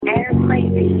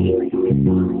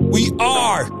We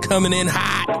are Coming In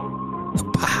Hot, the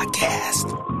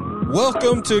podcast.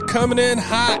 Welcome to Coming In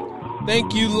Hot.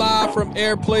 Thank you live from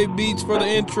Airplay Beats for the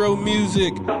intro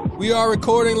music. We are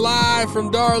recording live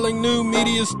from Darling New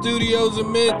Media Studios in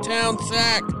Midtown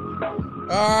Sac. All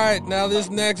right, now this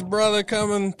next brother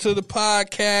coming to the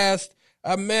podcast,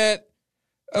 I met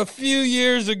a few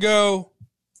years ago.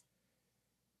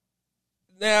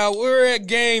 Now, we're at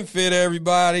Game Fit,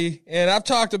 everybody, and I've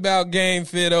talked about Game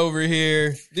Fit over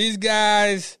here. These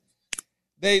guys,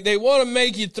 they want to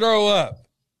make you throw up.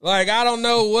 Like, I don't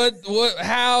know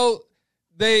how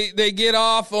they get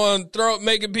off on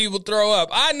making people throw up.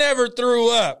 I never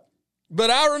threw up, but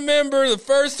I remember the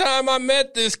first time I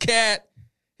met this cat,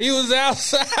 he was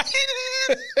outside.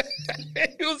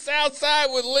 He was outside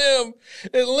with Lim,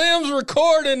 and Lim's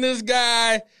recording this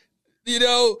guy. You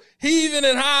know, heaving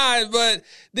and high, but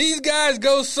these guys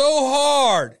go so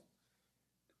hard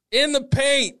in the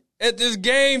paint at this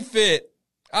Game Fit.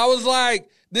 I was like,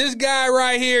 this guy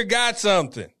right here got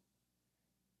something.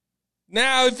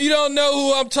 Now, if you don't know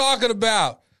who I'm talking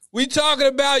about, we talking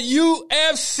about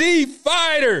UFC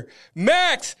fighter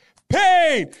Max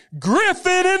Payne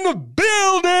Griffin in the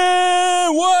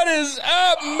building. What is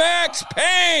up, Max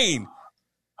Payne?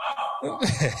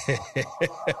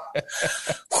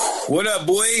 What up,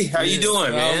 boy? How you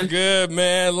doing, man? I'm good,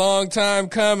 man. Long time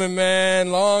coming,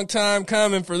 man. Long time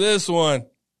coming for this one.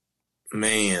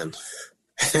 Man.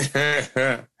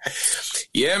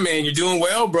 Yeah, man, you're doing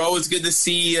well, bro. It's good to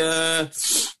see man,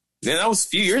 that was a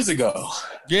few years ago.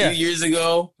 Yeah. A few years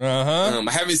ago. Uh-huh.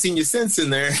 I haven't seen you since in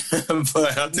there,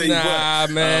 but I'll tell you what. Nah,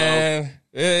 man.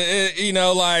 You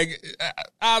know, like,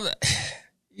 I'm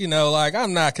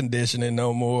not conditioning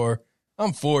no more.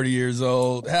 I'm 40 years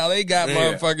old. Hell, they got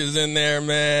motherfuckers in there,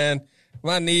 man.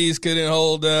 My knees couldn't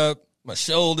hold up. My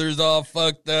shoulders all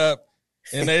fucked up.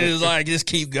 And they just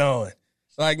keep going.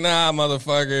 Like, nah,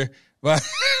 motherfucker. But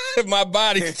my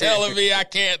body's telling me I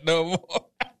can't no more.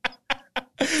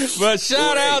 But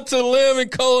shout out to Lim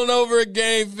and Colin over at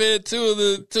Game Fit, two of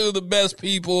the best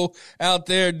people out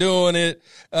there doing it.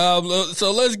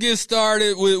 So let's get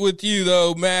started with you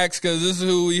though, Max, because this is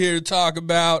who we're here to talk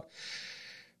about.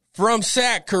 From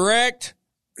Sac, correct?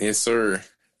 Yes, sir.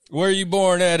 Where are you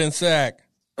born at in Sac?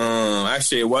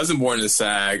 Actually, I wasn't born in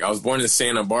Sac. I was born in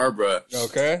Santa Barbara.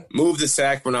 Okay. Moved to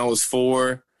Sac when I was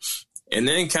 4, and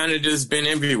then kind of just been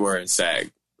everywhere in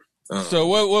Sac. So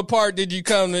what part did you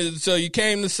come to? So you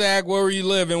came to Sac. Where were you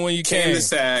living when you came? Came to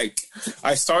Sac.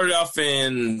 I started off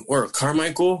in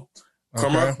Carmichael. Okay.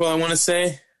 Carmichael, I want to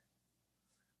say.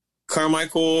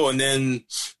 Carmichael, and then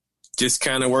just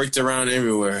kind of worked around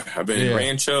everywhere. I've been in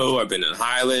Rancho. I've been in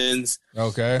Highlands.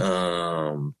 Okay.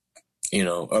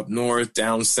 Up north,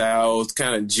 down south,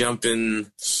 kind of jumping.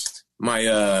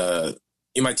 My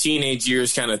teenage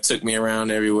years kind of took me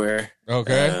around everywhere.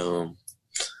 Okay.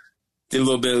 Did a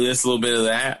little bit of this, a little bit of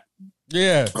that.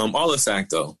 Yeah. All of Sac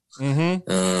though.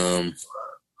 Mm-hmm.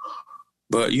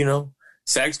 But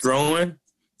Sac's growing.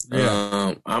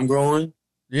 Yeah. I'm growing.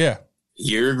 Yeah.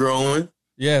 You're growing.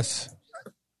 Yes.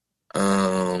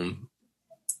 And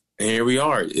here we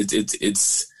are.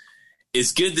 It's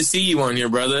good to see you on here,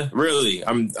 brother. Really.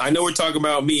 I know we're talking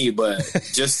about me, but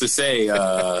just to say,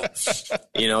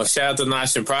 shout out to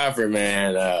Nation Prophet,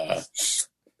 man.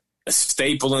 A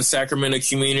staple in Sacramento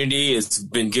community. It's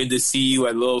been good to see you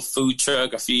at a little food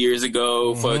truck a few years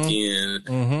ago, up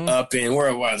in, where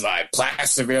it was, like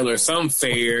Placerville or some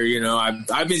fair.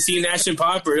 I've been seeing Nation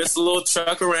Popper. That's a little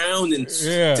truck around, and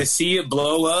to see it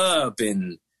blow up,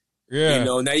 and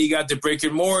now you got the brick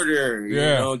and mortar,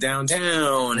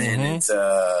 downtown, and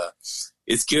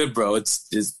it's good, bro. It's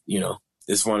just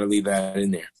just want to leave that in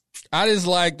there. I just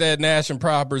like that Nation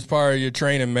Proper is part of your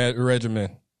training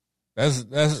regimen. That's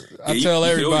I tell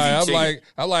everybody.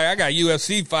 I'm like I got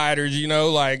UFC fighters,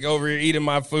 like over here eating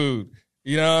my food.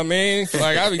 You know what I mean?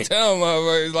 Like I be telling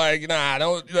motherfuckers, like, nah,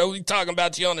 don't be talking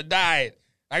about you on the diet.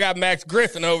 I got Max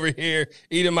Griffin over here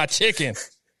eating my chicken.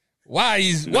 Why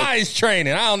he's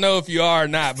training? I don't know if you are or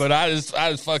not, but I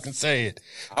just fucking say it.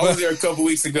 I was there a couple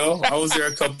weeks ago. I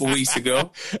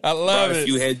love it. A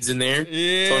few heads in there.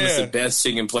 Yeah. Told us the best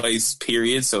chicken place,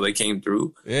 period. So they came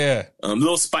through. Yeah. A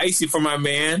little spicy for my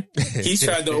man. He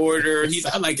tried to order.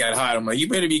 I like that hot. I'm like, you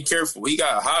better be careful. He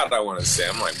got hot, I want to say.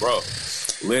 I'm like, bro,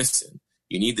 listen,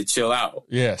 you need to chill out.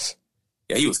 Yes.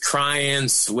 Yeah, he was crying,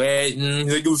 sweating.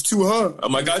 He's like, it was too hot.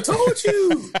 I'm like, I told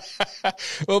you.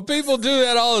 Well, people do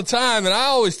that all the time. And I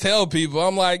always tell people,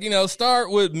 I'm like, start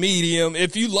with medium.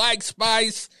 If you like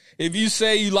spice, if you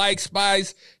say you like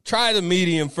spice, try the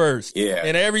medium first. Yeah.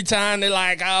 And every time they're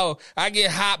like, oh, I get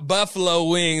hot buffalo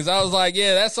wings. I was like,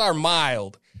 yeah, that's our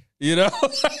mild,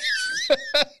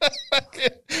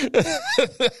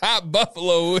 Hot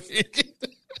buffalo wing.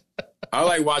 I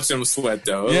like watching them sweat,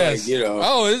 though. Yes. Like,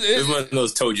 it's one of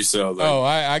those told you so.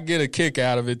 Like, I get a kick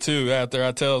out of it, too, after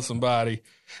I tell somebody.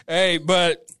 Hey,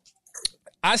 but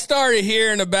I started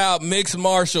hearing about mixed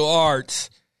martial arts.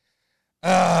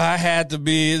 I had to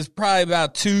be. It's probably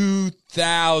about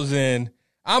 2000.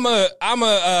 I'm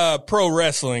a pro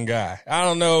wrestling guy. I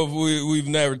don't know if we've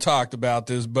never talked about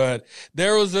this, but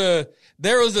there was a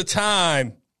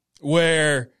time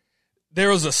where there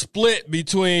was a split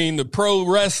between the pro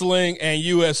wrestling and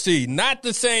UFC. Not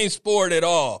the same sport at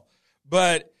all,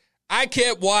 but I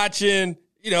kept watching.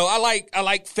 I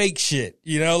like fake shit.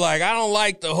 Like I don't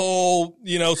like the whole,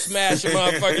 smash a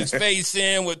motherfucker's face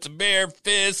in with the bare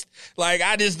fist. Like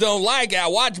I just don't like it. I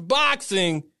watch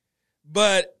boxing,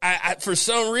 but I for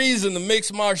some reason the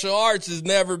mixed martial arts has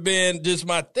never been just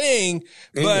my thing.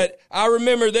 But I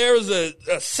remember there was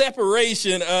a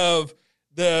separation of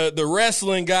the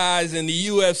wrestling guys and the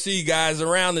UFC guys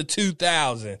around the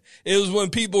 2000. It was when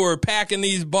people were packing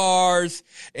these bars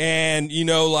and, charging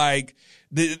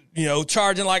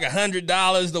like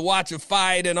 $100 to watch a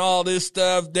fight and all this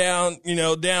stuff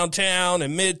downtown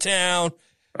and midtown.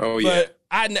 Oh, yeah. But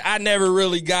I never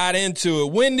really got into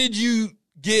it. When did you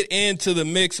get into the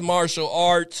mixed martial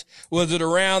arts? Was it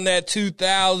around that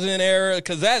 2000 era?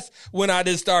 Because that's when I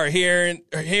just started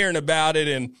hearing about it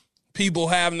and people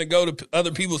having to go to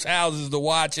other people's houses to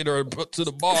watch it or put to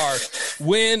the bar.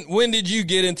 When did you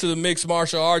get into the mixed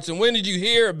martial arts, and when did you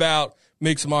hear about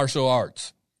mixed martial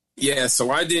arts? Yeah,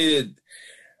 so I did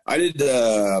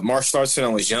martial arts when I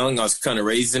was young. I was kind of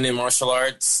raised in martial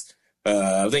arts.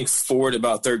 I think 4 to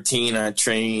about 13, I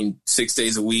trained 6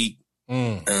 days a week.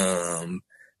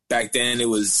 Back then it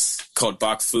was called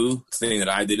Bok Fu. The thing that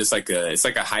I did, it's like a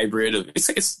hybrid of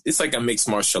it's like a mixed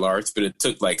martial arts, but it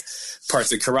took like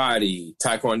parts of karate,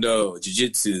 taekwondo,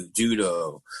 jiu-jitsu,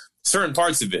 judo, certain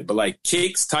parts of it. But like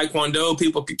kicks, taekwondo,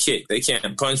 people could kick. They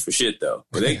can't punch for shit though,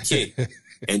 but they kick.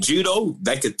 And judo,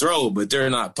 they could throw, but they're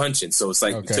not punching. So it's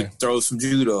like we took throws from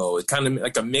judo. It's kind of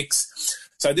like a mix.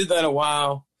 So I did that a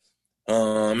while.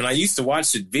 And I used to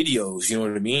watch the videos, you know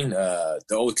what I mean? The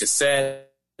old cassettes,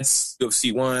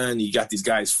 UFC 1, you got these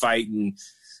guys fighting,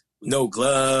 no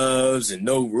gloves and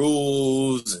no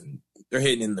rules, and they're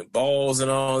hitting in the balls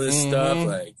and all this stuff.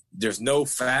 Like, there's no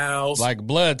fouls. Like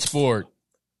blood sport.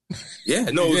 Yeah,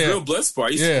 no, it was real blood sport.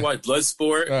 I used to watch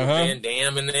Bloodsport with Van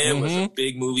Damme in there. It was a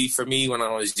big movie for me when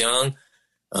I was young.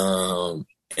 And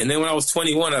then when I was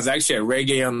 21, I was actually at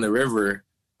Reggae on the River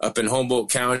up in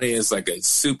Humboldt County. It's like a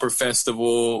super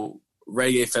festival,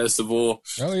 reggae festival.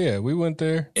 Oh, yeah, we went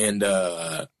there. And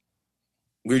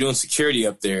we were doing security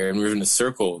up there, and we were in a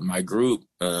circle with my group.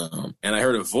 And I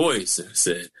heard a voice that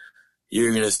said,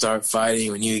 "You're going to start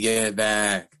fighting when you get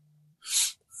back."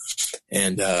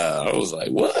 And I was like,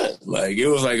 what? Like, it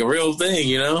was like a real thing,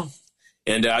 you know?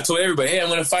 And I told everybody, hey, I'm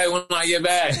going to fight when I get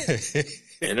back.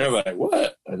 And they're like,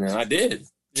 what? And then I did.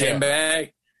 Came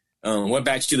back, went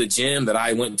back to the gym that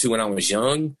I went to when I was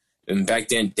young. And back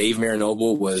then, Dave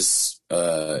Marinoble was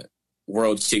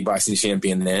world kickboxing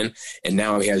champion then. And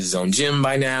now he has his own gym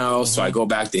by now. So I go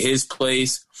back to his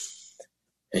place.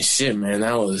 And shit, man,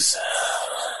 I was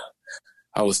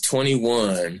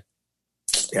 21.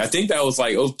 I think that was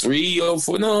like 03,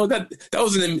 04. No, that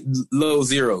was in the low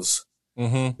zeros.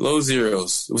 Low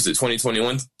zeros. Was it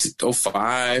 2021,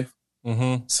 05?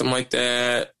 Something like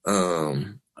that.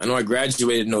 I know I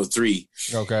graduated in 03.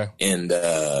 Okay. And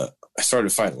I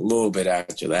started fighting a little bit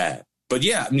after that. But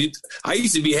yeah, I mean, I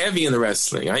used to be heavy in the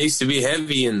wrestling. I used to be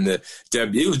heavy in it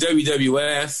was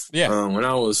WWF. Yeah. When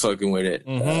I was fucking with it.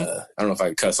 I don't know if I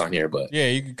can cuss on here, but. Yeah,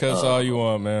 you can cuss all you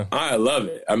want, man. I love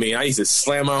it. I mean, I used to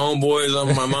slam my homeboys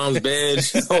on my mom's bed.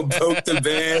 She broke the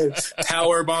bed,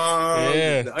 power bomb,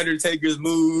 the Undertaker's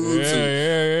moves,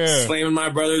 slamming my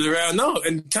brothers around. No,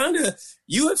 and kind of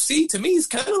UFC to me is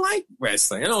kind of like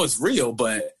wrestling. I know it's real,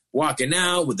 but walking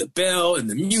out with the bell and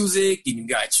the music, and you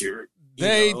got your.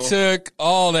 They took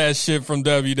all that shit from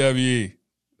WWE.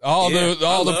 All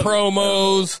the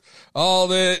promos, all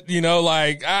that,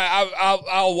 like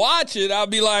I'll watch it. I'll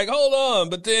be like, hold on.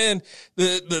 But then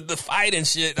the fight and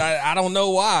shit, I don't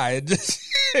know why. It just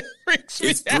freaks me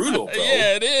out. It's brutal, bro.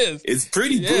 Yeah, it is. It's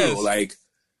pretty brutal. Like,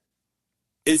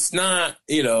 it's not,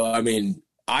 I mean,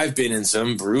 I've been in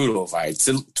some brutal fights.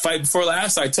 The fight before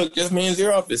last, I took this man's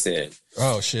ear off his head.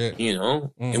 Oh, shit.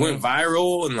 It went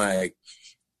viral, and like,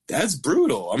 that's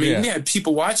brutal. I mean, we had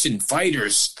people watching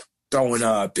fighters throwing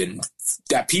up, and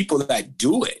that people that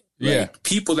do it, like,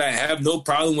 people that have no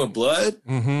problem with blood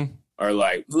are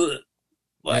like, ugh.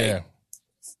 Like,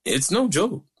 it's no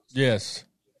joke. Yes.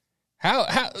 How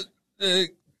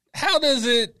how does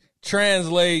it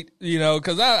translate? You know,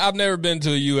 because I've never been to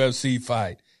a UFC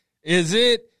fight. Is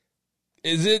it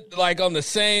like on the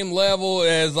same level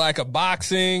as like a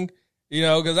boxing? You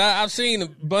know, because I've seen a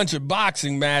bunch of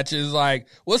boxing matches. Like,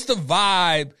 what's the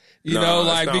vibe? You know,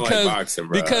 like because like boxing,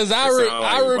 because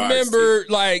I remember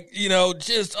like, you know,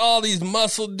 just all these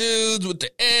muscle dudes with the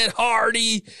Ed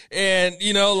Hardy and,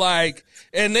 you know, like,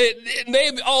 and they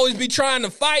always be trying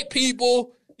to fight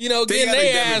people, you know, getting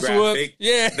their ass whooped.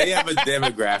 Yeah. They have a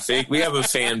demographic. We have a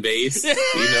fan base, you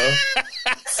know.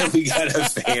 We got a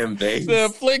fan base. The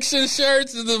Affliction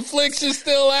shirts, is the Affliction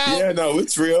still out? Yeah, no,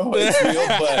 it's real. It's real.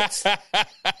 But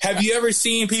have you ever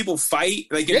seen people fight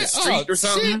like in the street or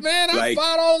something? Shit, man, like, I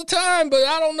fight all the time, but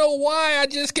I don't know why I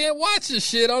just can't watch this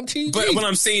shit on TV. But what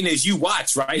I'm saying is, you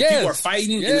watch, right? Yes. People are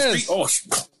fighting in the street.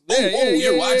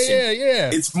 You're watching. Yeah.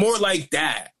 It's more like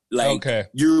that. Like,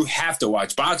 you have to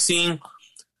watch boxing.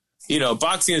 You know,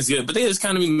 boxing is good, but they just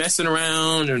kind of be messing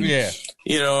around, and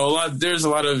you know, there's a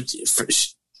lot of.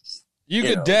 You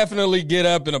could definitely get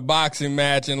up in a boxing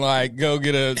match and like go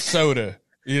get a soda,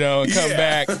 you know, and come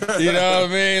back. You know what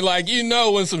I mean? Like, you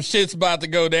know when some shit's about to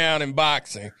go down in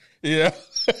boxing. You know?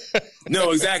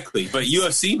 No, exactly. But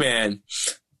UFC, man,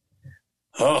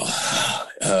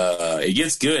 it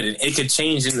gets good, and it could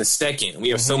change in a second. We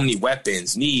have so many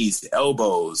weapons: knees,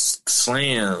 elbows,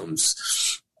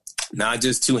 slams, not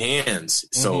just two hands.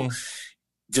 So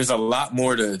there's a lot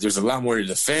more to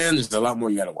defend. There's a lot more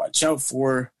you got to watch out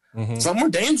for. It's a lot more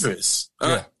dangerous.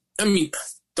 I mean,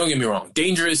 don't get me wrong.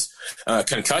 Dangerous,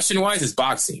 concussion-wise, is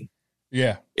boxing.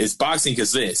 Yeah. It's boxing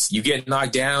because you get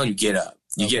knocked down, you get up.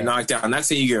 You get knocked down. That's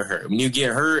how you get hurt. When you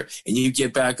get hurt and you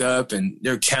get back up and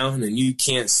they're counting and you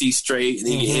can't see straight and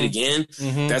then you get hit again,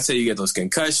 that's how you get those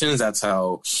concussions. That's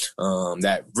how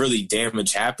that really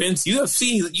damage happens.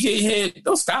 UFC, you get hit,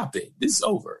 they'll stop it. This is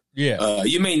over. Yeah.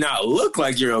 You may not look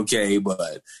like you're okay,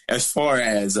 but as far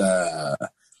as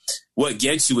what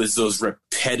gets you is those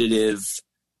repetitive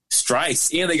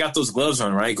strikes. And they got those gloves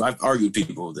on, right? I've argued with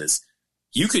people with this.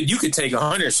 You could take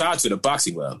 100 shots with a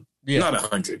boxing glove. Not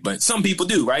 100, but some people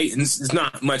do, right? And there's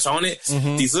not much on it.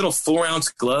 These little 4-ounce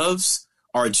gloves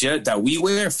are just that we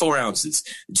wear 4 ounces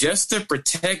just to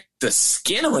protect the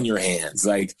skin on your hands.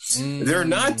 Like they're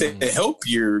not to help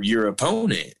your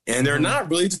opponent, and they're not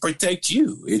really to protect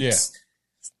you.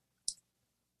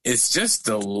 It's just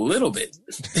a little bit.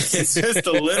 It's just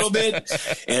a little bit,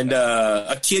 and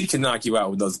a kid can knock you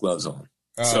out with those gloves on.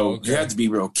 You have to be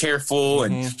real careful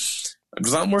and.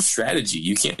 There's a lot more strategy.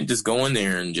 You can't just go in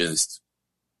there and just,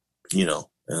 you know,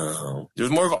 there's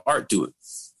more of an art to it,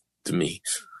 to me.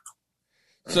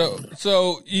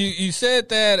 So you said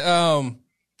that,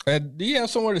 do you have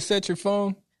somewhere to set your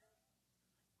phone?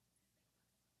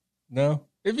 No?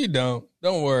 If you don't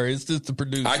worry. It's just the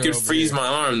producer. I could freeze my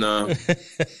arm, though.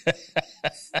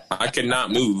 I could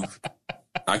not move.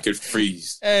 I could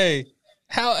freeze. Hey.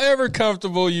 However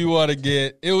comfortable you want to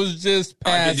get, it was just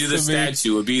passed. I could do the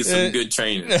statue. It would be some good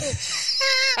training.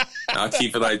 I'll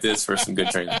keep it like this for some good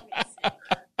training.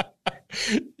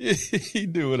 You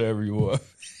do whatever you want.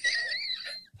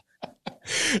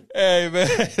 Hey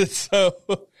man,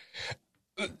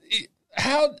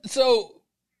 so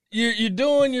you're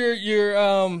doing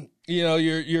your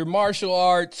martial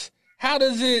arts. How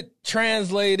does it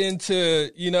translate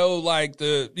into, you know, like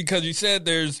because you said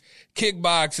there's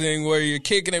kickboxing where you're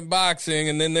kicking and boxing,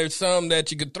 and then there's some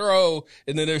that you could throw,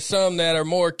 and then there's some that are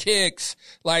more kicks.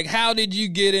 Like, how did you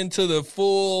get into the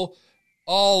full,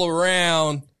 all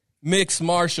around mixed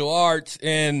martial arts,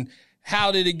 and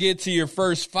how did it get to your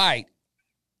first fight?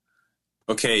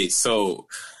 Okay, so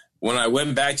when I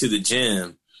went back to the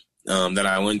gym that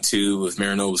I went to with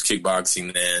Marinova's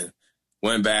kickboxing, then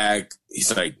went back,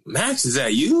 he's like, Max, is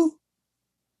that you?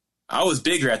 I was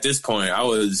bigger at this point. I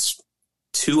was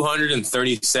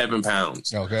 237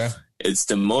 pounds. Okay. It's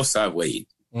the most I've weighed.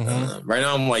 Right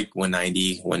now I'm like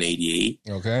 190, 188.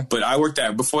 Okay.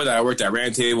 But before that, I worked at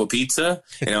Round Table Pizza,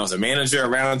 and I was a manager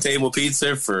at Round Table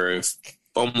Pizza for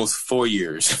almost 4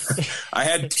 years. I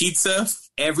had pizza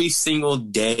every single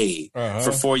day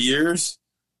for 4 years.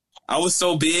 I was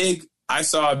so big, I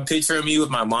saw a picture of me with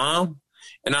my mom,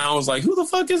 and I was like, who the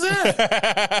fuck is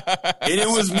that? And it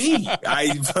was me.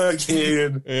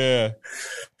 Yeah.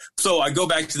 So I go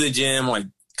back to the gym, like,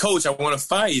 Coach, I want to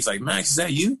fight. He's like, Max, is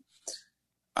that you?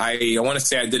 I want to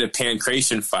say I did a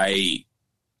pancration fight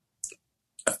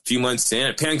a few months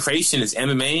in. Pancration is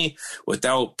MMA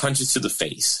without punches to the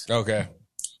face. Okay.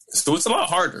 So it's a lot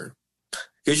harder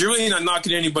because you're really not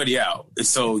knocking anybody out.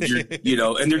 So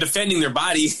you're, and they're defending their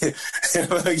body.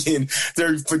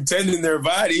 They're pretending their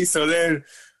body. So then,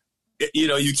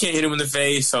 you can't hit them in the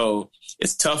face. So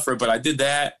it's tougher, but I did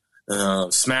that.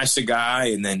 smashed a guy.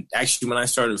 And then actually when I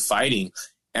started fighting,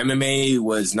 MMA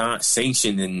was not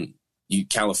sanctioned in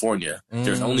California.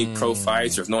 There's only pro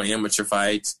fights. There's no amateur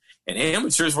fights. And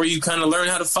amateurs where you kind of learn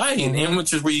how to fight, and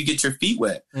amateurs where you get your feet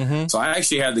wet. So I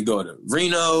actually had to go to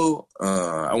Reno.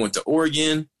 I went to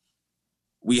Oregon.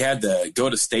 We had to go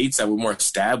to states that were more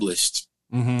established.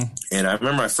 And I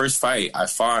remember my first fight, I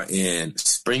fought in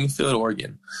Springfield,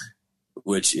 Oregon,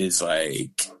 which is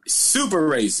like super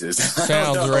racist.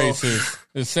 Sounds racist.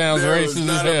 It sounds racist as hell. There was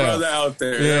not a brother out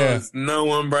there. There was no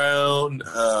one brown.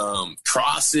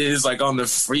 Crosses like on the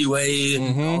freeway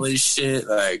and all this shit.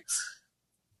 Like,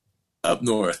 up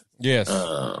north. Yes.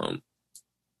 And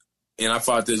I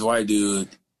fought this white dude.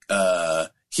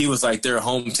 He was like their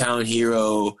hometown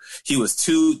hero. He was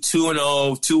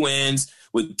 2-0, 2 wins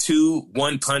with 2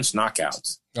 1-punch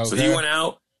knockouts. Okay. So he went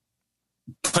out,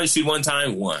 punched you one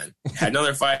time, won. Had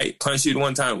another fight, punched you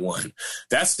one time, won.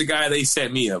 That's the guy they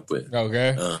set me up with.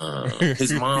 Okay.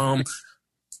 His mom,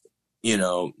 you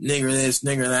know, nigger this,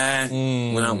 nigger that.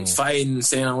 When I was fighting,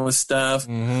 saying all this stuff.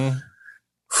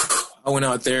 I went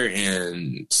out there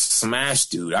and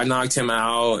smashed dude. I knocked him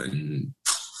out in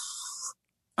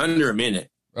under a minute.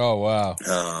 Oh,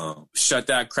 wow. Shut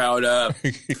that crowd up.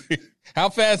 How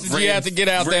fast did you have to get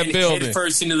out that building? Head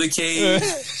first into the cage.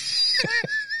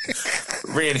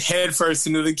 Ran head first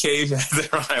into the cage.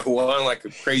 I won like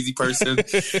a crazy person.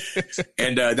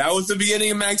 And that was the beginning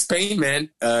of Max Payne,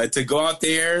 man. To go out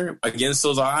there against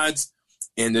those odds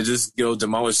and to just go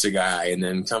demolish the guy and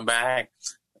then come back.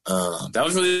 That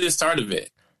was really the start of it.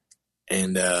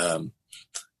 And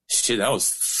shit, that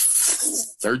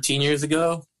was 13 years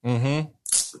ago.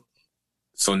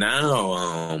 So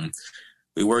now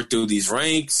we worked through these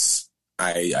ranks.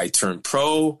 I turned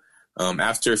pro.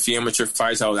 After a few amateur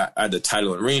fights, I had the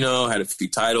title in Reno, had a few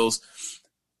titles,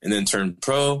 and then turned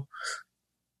pro.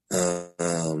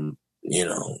 You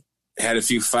know, had a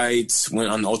few fights, went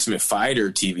on the Ultimate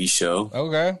Fighter TV show.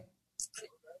 Okay.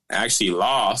 Actually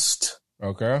lost.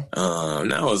 Okay.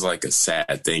 That was like a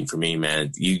sad thing for me,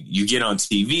 man. You get on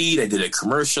TV, they did a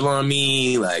commercial on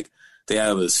me, like they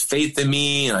had this faith in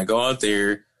me, and I go out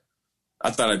there. I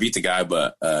thought I beat the guy,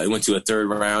 but it went to a third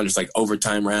round, just like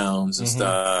overtime rounds and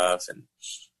stuff. And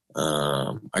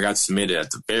I got submitted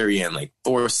at the very end, like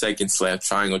 4 seconds left,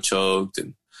 triangle choked.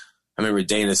 And I remember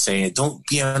Dana saying, "Don't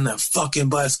be on that fucking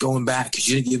bus going back because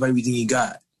you didn't give everything you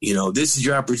got. You know, this is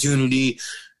your opportunity.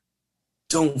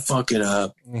 Don't fuck it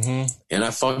up." And I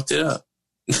fucked it up.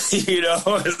 You know,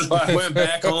 so I went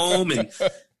back home and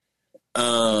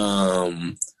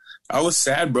I was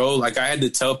sad, bro. Like I had to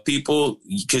tell people,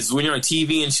 because when you're on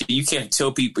TV and shit, you can't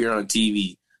tell people you're on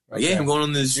TV. Like, yeah, I'm going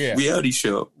on this reality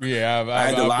show. Yeah, I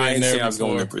had to lie and say I was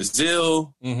going to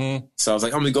Brazil. So I was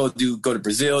like, I'm gonna go to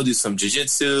Brazil, do some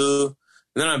jiu-jitsu.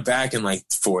 And then I'm back in like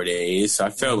 4 days. So I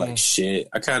felt like shit.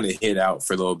 I kind of hid out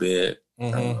for a little bit.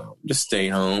 Just stayed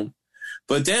home.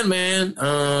 But then, man,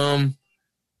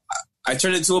 I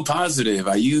turned it to a positive.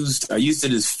 I used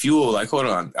it as fuel. Like, hold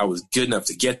on, I was good enough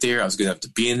to get there. I was good enough to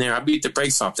be in there. I beat the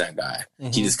brakes off that guy.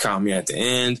 He just caught me at the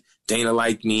end. Dana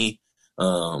liked me.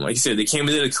 Like you said, they came and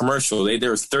did a commercial.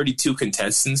 There was 32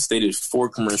 contestants. They did 4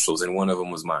 commercials, and one of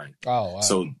them was mine. Oh, wow.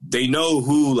 So they know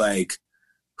who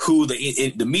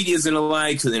the media's gonna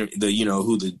like. They're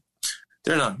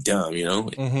not dumb, you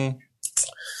know.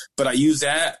 But I used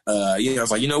that. I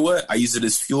was like, you know what? I used it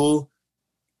as fuel.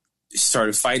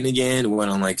 Started fighting again.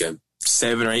 Went on like a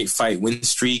 7 or 8 fight win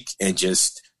streak and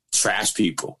just trashed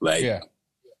people. Like,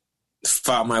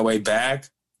 fought my way back,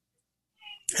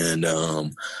 and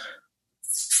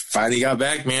finally got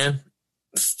back, man.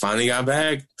 Finally got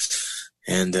back,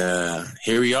 and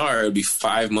here we are. It'll be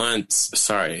 5 months.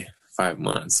 Sorry, 5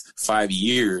 months. 5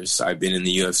 years. I've been in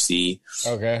the UFC.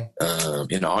 Okay.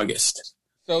 In August.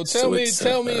 So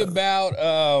tell me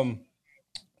about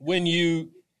when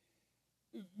you,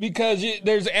 because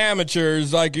there's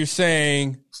amateurs like you're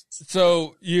saying.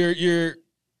 So you're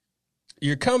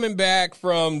coming back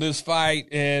from this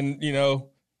fight in,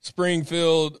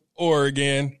 Springfield,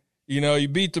 Oregon. You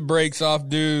beat the brakes off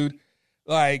dude.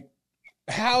 Like,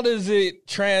 how does it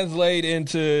translate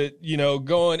into,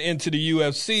 going into the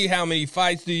UFC? How many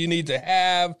fights do you need to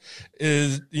have?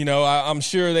 I'm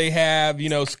sure they have,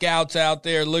 scouts out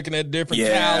there looking at different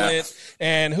talent.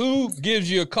 And who gives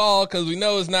you a call? Because we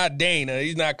know it's not Dana.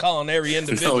 He's not calling every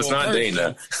individual. No, it's not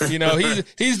person. Dana.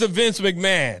 He's the Vince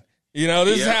McMahon.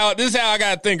 This is how I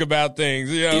got to think about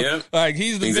things. Like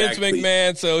he's the Vince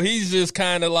McMahon, so he's just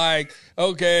kind of like,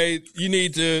 okay, you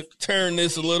need to turn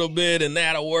this a little bit, and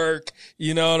that'll work.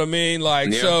 You know what I mean?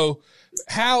 Like, so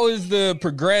how is the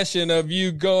progression of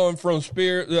you going from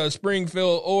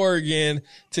Springfield, Oregon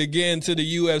to getting to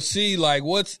the UFC? Like,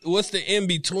 what's the in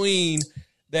between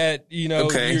that, you're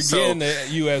getting at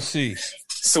UFC?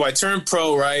 So I turned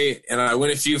pro, right? And I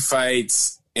win a few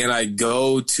fights and I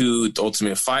go to the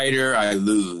Ultimate Fighter. I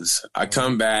lose. I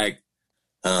come back.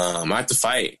 I have to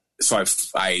fight. So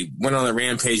I went on a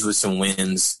rampage with some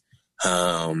wins.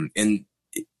 And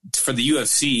for the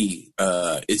UFC,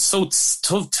 it's so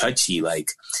touchy. Like,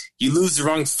 you lose the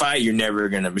wrong fight, you're never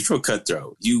gonna. It's real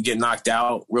cutthroat. You get knocked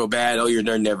out real bad,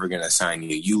 they're never gonna sign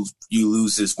you. You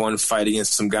lose this one fight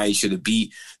against some guy you should have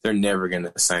beat, they're never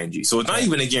gonna sign you. So it's not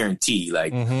even a guarantee.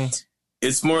 Like,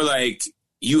 it's more like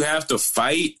you have to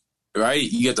fight, right?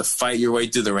 You have to fight your way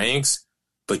through the ranks,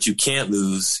 but you can't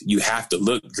lose. You have to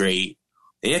look great.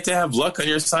 And you have to have luck on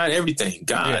your side. Everything,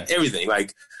 everything.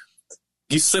 Like,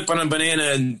 you slip on a banana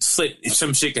and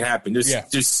some shit can happen.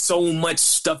 There's so much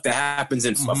stuff that happens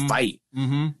in a fight.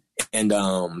 And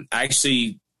I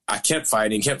kept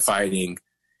fighting.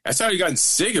 I started getting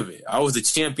sick of it. I was the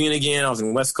champion again. I was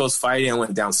in West Coast fighting. I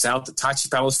went down south to Tachi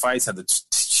Palace fights, had the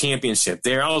championship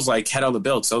there. I was like, had all the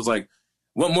belts. I was like,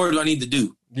 what more do I need to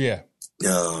do? Yeah.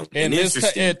 And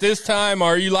at this time,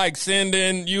 are you like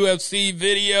sending UFC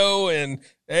video and,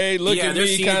 hey, look at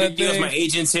me kind of thing? My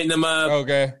agent's hitting them up.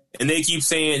 Okay. And they keep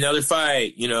saying another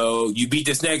fight, you beat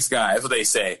this next guy. That's what they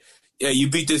say. Yeah, you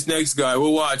beat this next guy.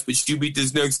 We'll watch, but you beat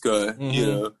this next guy. And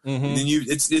then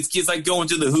it's like going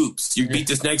through the hoops. You beat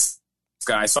this next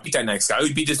guy, so I beat that next guy.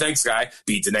 We beat this next guy,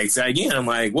 beat the next guy again. I'm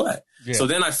like, what? Yeah. So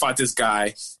then I fought this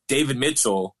guy, David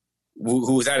Mitchell,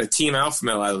 who was at a Team Alpha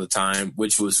Male at the time,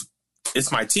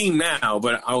 it's my team now,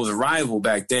 but I was a rival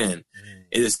back then.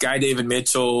 And this guy, David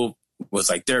Mitchell, was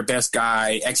like their best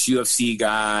guy, ex-UFC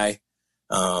guy.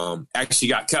 Actually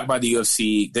got cut by the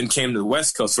UFC, then came to the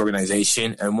West Coast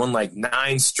organization and won like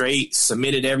 9 straight,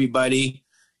 submitted everybody.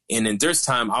 And in this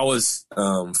time, I was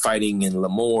fighting in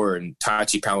Lemoore and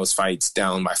Tachi Palace fights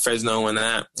down by Fresno and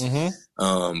that.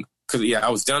 Because I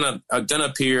was done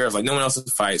up here. I was like, no one else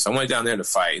to fight, so I went down there to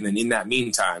fight. And then in that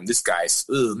meantime, this guy's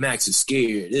Max is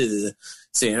scared,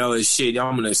 saying all this shit.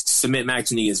 I'm gonna submit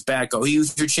Max when he gets back. Oh, he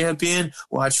was your champion.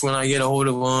 Watch when I get a hold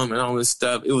of him and all this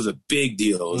stuff. It was a big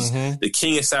deal. It was the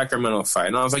King of Sacramento fight,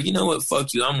 and I was like, you know what?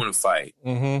 Fuck you. I'm gonna fight.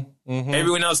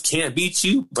 Everyone else can't beat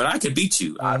you, but I could beat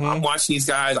you. I'm watching these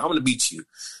guys. I'm gonna beat you.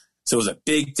 So it was a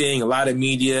big thing, a lot of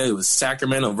media. It was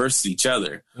Sacramento versus each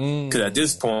other. Because at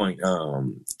this point,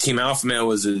 Team Alpha Male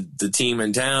was the team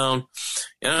in town.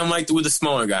 And I'm like with the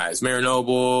smaller guys,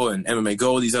 Marinoble and MMA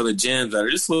Gold, these other gyms that are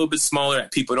just a little bit smaller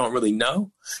that people don't really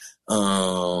know.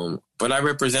 But I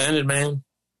represented, man.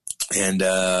 And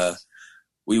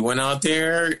we went out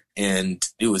there, and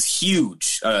it was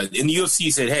huge. And the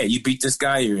UFC said, hey, you beat this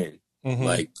guy, you're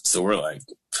in. So we're like...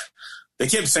 They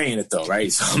kept saying it, though,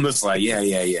 right? So I'm just like,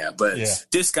 yeah. But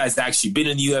this guy's actually been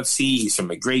in the UFC. He's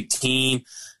from a great team.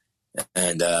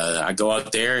 And I go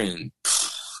out there and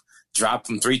drop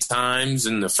him 3 times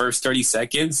in the first 30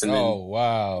 seconds. And then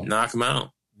knock him out.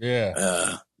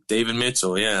 Yeah. David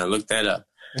Mitchell. Yeah, look that up.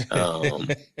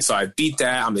 So I beat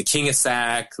that. I'm the king of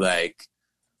sack. Like,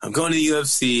 I'm going to the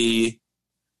UFC.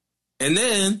 And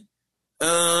then,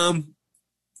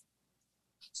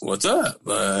 what's up?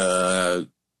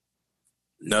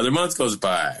 Another month goes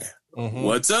by.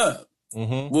 What's up?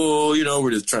 Well,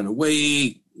 we're just trying to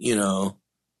wait. They're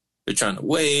trying to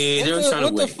wait.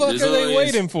 What the fuck are they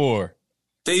waiting for?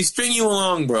 They string you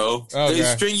along, bro. Okay. They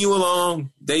string you along.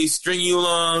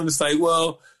 It's like,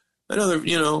 well, another,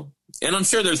 and I'm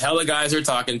sure there's hella guys they're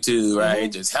talking to,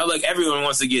 right? There's hella, everyone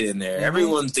wants to get in there.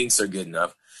 Everyone thinks they're good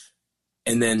enough.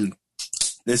 And then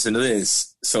listen to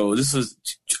this. So this was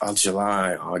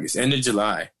July, August, end of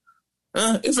July.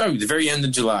 It's probably the very end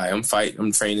of July. I'm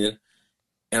training,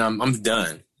 and I'm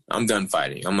done. I'm done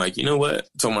fighting. I'm like, you know what?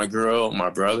 I told my girl, my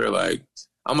brother, like,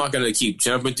 I'm not gonna keep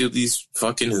jumping through these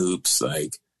fucking hoops.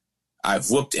 Like, I've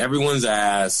whooped everyone's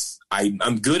ass.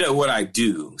 I'm good at what I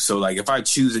do. So, like, if I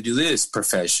choose to do this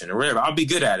profession or whatever, I'll be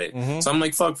good at it. So I'm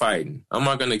like, fuck fighting. I'm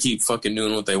not gonna keep fucking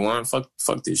doing what they want.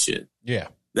 Fuck this shit. Yeah.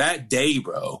 That day,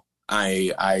 bro,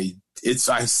 I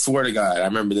swear to God, I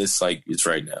remember this like it's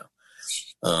right now.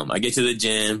 I get to the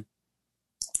gym.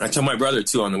 I tell my brother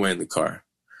too on the way in the car.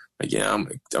 Like, yeah,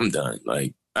 I'm done.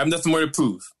 Like, I have nothing more to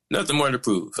prove.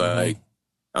 Like,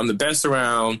 I'm the best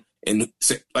around, and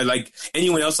like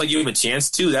anyone else, like, give him a chance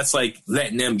to. That's like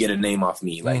letting them get a name off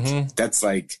me. Like, that's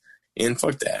like, and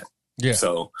fuck that. Yeah.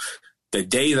 So the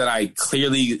day that I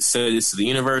clearly said this to the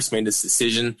universe, made this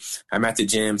decision, I'm at the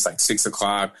gym. It's like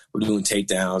 6:00. We're doing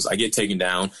takedowns. I get taken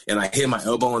down, and I hit my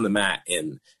elbow on the mat,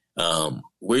 and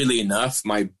Weirdly enough,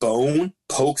 my bone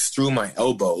pokes through my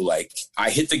elbow. Like I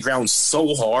hit the ground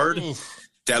so hard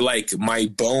that like my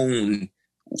bone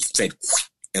said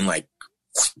and like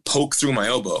poke through my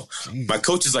elbow. Jeez. My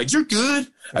coach is like, "You're good."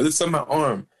 I lift up my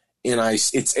arm and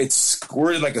it's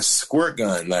squirted like a squirt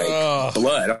gun, like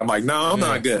blood. I'm like, "No, I'm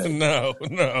not good. No,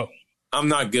 I'm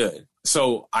not good."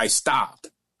 So I stop,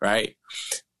 right?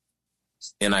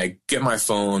 And I get my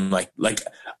phone, like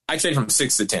I say from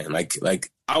 6 to 10. Like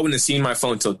I wouldn't have seen my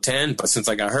phone until 10, but since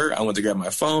I got hurt, I went to grab my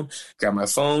phone.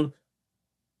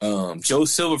 Joe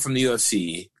Silva from the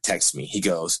UFC texts me. He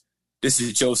goes, "This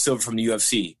is Joe Silva from the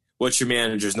UFC. What's your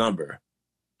manager's number?"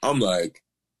 I'm like,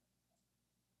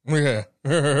 yeah.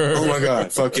 Oh my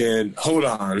God, fucking hold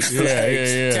on.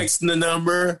 Yeah. Texting the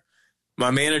number.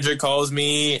 My manager calls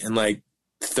me and like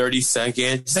 30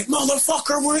 seconds. He's like,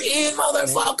 "Motherfucker, we're in,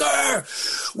 motherfucker.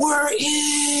 We're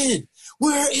in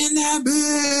that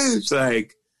bitch."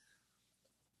 Like,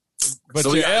 but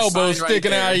so your elbow's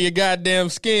sticking out of your goddamn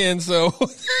skin, so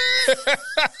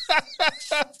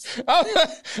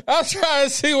I'm trying to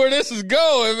see where this is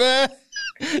going, man.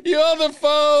 You on the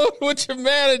phone with your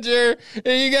manager,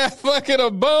 and you got fucking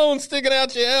a bone sticking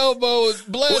out your elbow with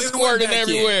blood squirting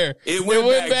everywhere. It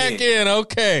went back in.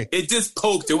 Okay. It just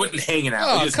poked. It wasn't hanging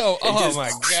out. Oh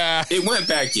my God. It went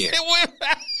back in.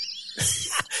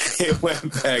 It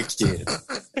went back in.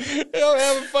 I'm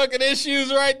having fucking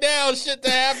issues right now. Shit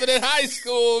that happened in high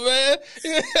school, man.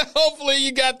 Hopefully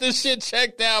you got this shit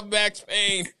checked out, Max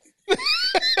Payne.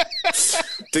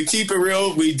 To keep it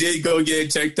real, we did go get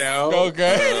it checked out.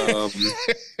 Okay.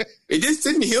 It just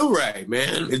didn't heal right,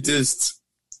 man. It just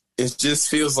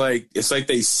feels like it's like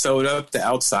they sewed up the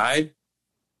outside.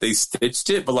 They stitched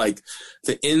it, but like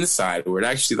the inside where it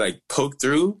actually like poked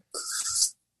through,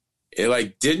 it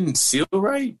like didn't seal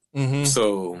right. Mm-hmm.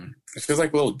 So it feels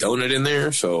like a little donut in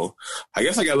there. So I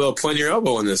guess I got a little pointy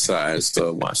elbow on this side.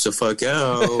 So watch the fuck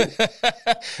out.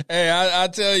 Hey, I'll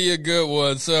tell you a good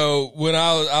one. So when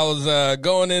I was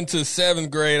going into 7th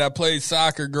grade, I played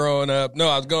soccer growing up. No,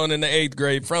 I was going into 8th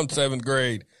grade from 7th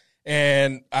grade.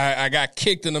 And I got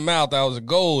kicked in the mouth. I was a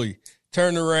goalie.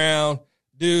 Turned around,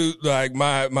 dude, like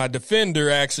my defender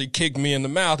actually kicked me in the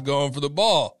mouth going for the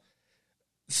ball.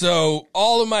 So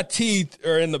all of my teeth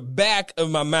are in the back of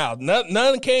my mouth.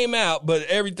 None came out, but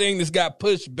everything just got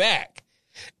pushed back.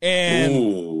 And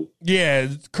ooh. Yeah,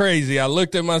 it's crazy. I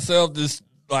looked at myself just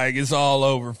like it's all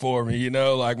over for me, you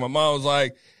know? Like my mom was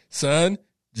like, "Son,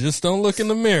 just don't look in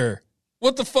the mirror."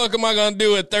 What the fuck am I going to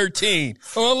do at 13?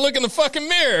 I'm going to look in the fucking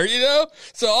mirror, you know?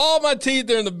 So all my teeth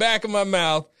are in the back of my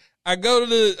mouth. I go to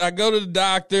the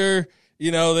doctor,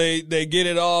 you know, they get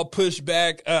it all pushed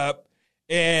back up.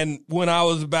 And when I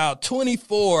was about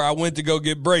 24, I went to go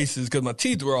get braces because my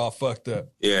teeth were all fucked up.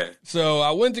 Yeah. So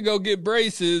I went to go get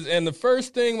braces, and the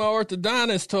first thing my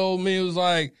orthodontist told me was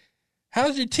like,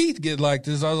 "How'd your teeth get like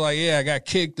this?" I was like, "Yeah, I got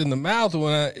kicked in the mouth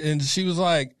and she was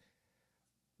like,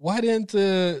 "Why didn't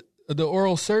the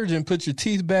oral surgeon put your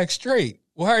teeth back straight?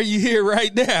 Why are you here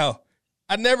right now?"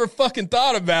 I never fucking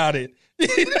thought about it.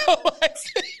 You know, like,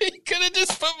 he could have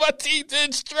just put my teeth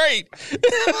in straight.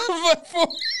 But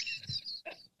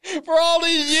for all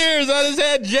these years, I just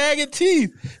had jagged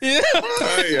teeth. You know?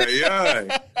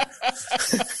 Aye.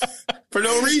 For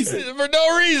no reason. For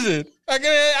no reason.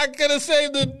 I could have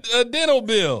saved a dental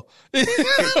bill.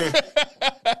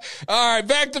 All right,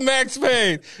 back to Max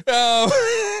Payne.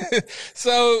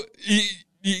 So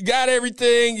you got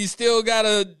everything. You still got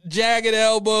a jagged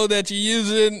elbow that you're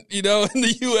using, you know, in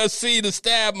the UFC to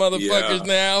stab motherfuckers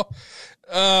now.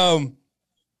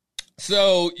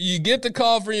 So you get the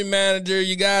call from your manager.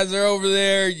 You guys are over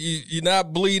there. You're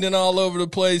not bleeding all over the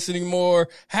place anymore.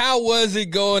 How was it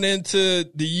going into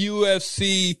the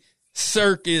UFC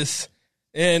circus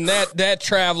and that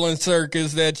traveling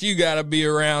circus that you got to be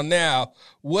around now?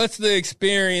 What's the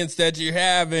experience that you're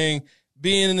having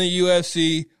being in the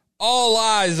UFC? All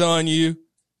eyes on you.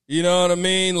 You know what I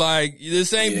mean? Like,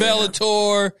 this ain't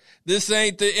Bellator. This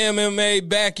ain't the MMA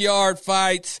backyard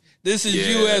fights. This is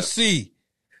UFC.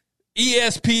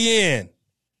 ESPN.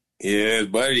 Yeah,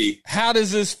 buddy. How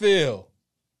does this feel?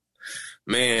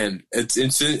 Man, it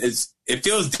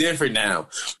feels different now.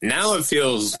 Now it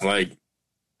feels like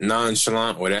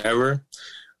nonchalant, whatever.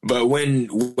 But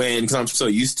because I'm so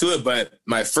used to it, but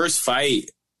my first fight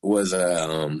was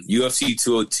UFC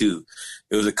 202.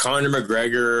 It was a Conor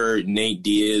McGregor, Nate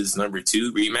Diaz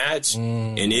 #2 rematch,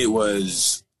 and it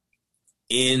was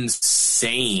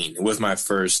insane. It was my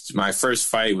first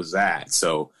fight was that.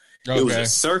 So it was a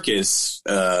circus,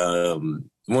 arguably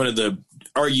one of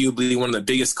the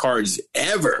biggest cards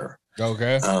ever.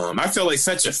 Okay. I feel like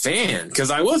such a fan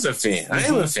because I was a fan. I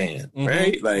am a fan,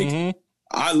 right? Like,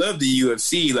 I love the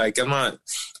UFC. Like, I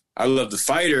love the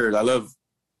fighter.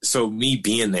 So me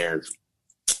being there,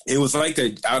 it was like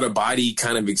a out of body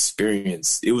kind of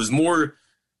experience. It was more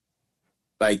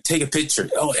like, take a picture.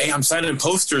 Oh, hey, I'm signing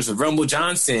posters of Rumble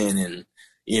Johnson and,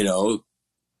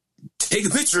 take a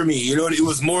picture of me. It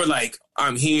was more like,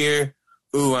 I'm here.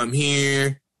 Ooh, I'm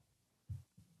here.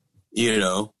 It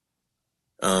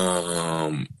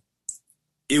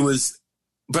was,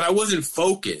 but I wasn't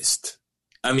focused.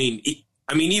 I mean,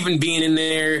 even being in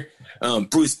there,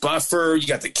 Bruce Buffer, you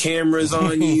got the cameras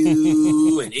on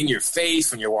you and in your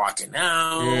face when you're walking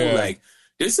out. Yeah. Like,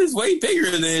 this is way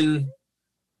bigger than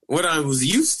what I was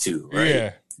used to, right?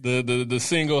 Yeah. The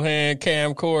single hand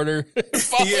camcorder.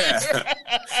 Yeah.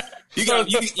 Or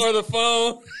the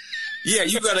phone. Yeah,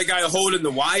 you got a guy holding the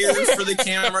wires for the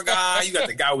camera guy. You got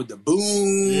the guy with the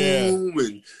boom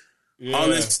and all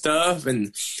this stuff.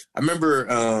 And I remember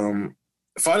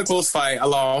fought a close fight. I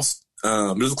lost.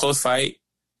 It was a close fight.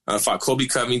 I fought Colby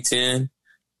Covington.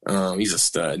 He's a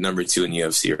stud, number 2 in the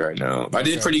UFC right now. I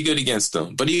did pretty good against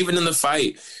him. But even in the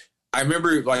fight, I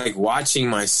remember like watching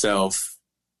myself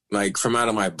like from out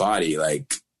of my body,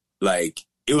 like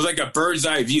it was like a bird's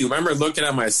eye view. I remember looking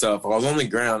at myself. I was on the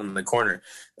ground in the corner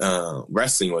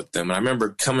wrestling with them. And I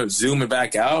remember zooming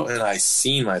back out and I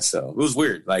seen myself. It was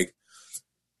weird. Like,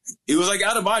 it was like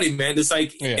out of body, man. It's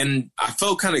like, and I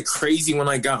felt kind of crazy when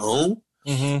I got home.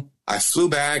 I flew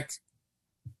back.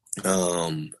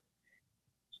 And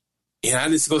I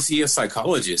had to go see a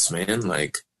psychologist, man.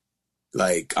 Like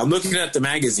I'm looking at the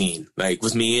magazine, like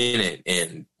with me in it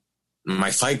and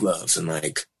my fight gloves and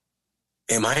like,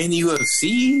 am I in the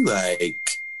UFC? Like,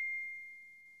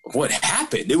 what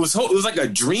happened? It was like a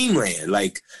dreamland.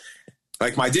 Like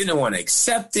I didn't want to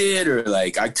accept it, or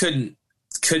like I couldn't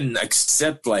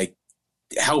accept like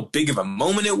how big of a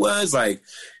moment it was. Like,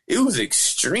 it was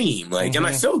extreme. Like, and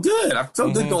I felt good. I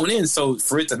felt good going in. So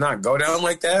for it to not go down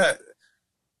like that,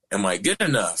 am I good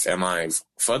enough?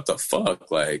 What the fuck?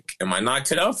 Like, am I not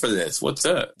cut out for this? What's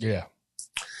up? Yeah.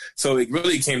 So it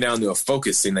really came down to a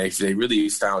focus thing. They really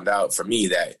found out for me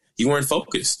that you weren't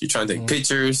focused. You're trying to take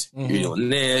pictures. You're doing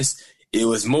this. It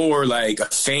was more like a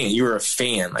fan. You were a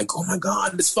fan. Like, oh my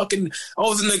God, this fucking, I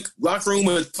was in the locker room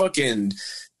with fucking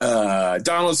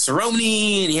Donald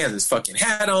Cerrone, and he had his fucking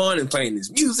hat on and playing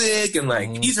his music. And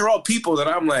like, these are all people that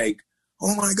I'm like,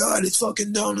 oh my God, it's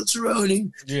fucking Donald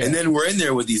Cerrone. Yeah. And then we're in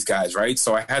there with these guys, right?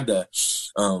 So I had to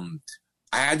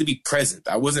be present.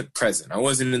 I wasn't present. I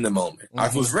wasn't in the moment.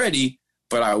 I was ready,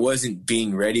 but I wasn't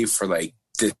being ready for like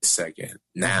this second.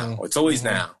 Now. It's always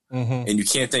now. And you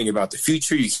can't think about the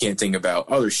future. You can't think about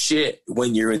other shit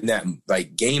when you're in that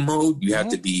like game mode. You have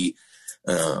to be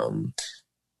on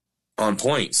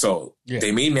point. So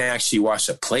they made me actually wash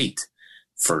a plate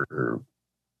for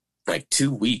like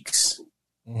 2 weeks.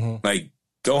 Like,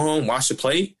 go home, wash a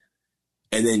plate,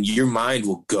 and then your mind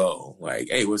will go like,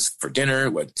 hey, what's for dinner?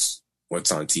 What's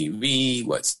on TV?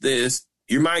 What's this?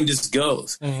 Your mind just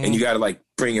goes, and you got to like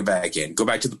bring it back in. Go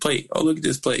back to the plate. Oh, look at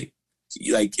this plate.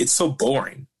 Like, it's so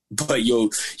boring, but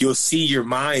you'll see your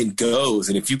mind goes,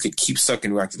 and if you could keep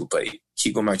sucking back to the plate,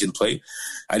 keep going back to the plate.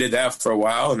 I did that for a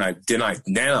while, and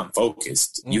now I'm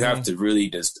focused. You have to really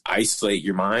just isolate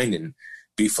your mind and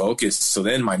be focused. So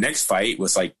then my next fight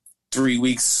was like 3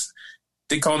 weeks.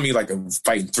 They called me like a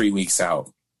fight in 3 weeks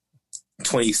out.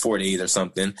 24 days or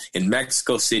something in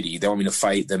Mexico City. They want me to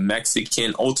fight the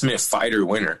Mexican Ultimate Fighter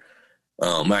winner,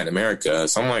 Latin America.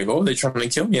 So I'm like, oh, they're trying to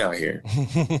kill me out here.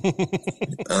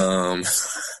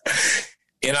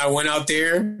 And I went out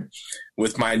there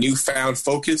with my newfound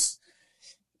focus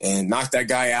and knocked that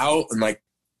guy out in like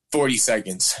 40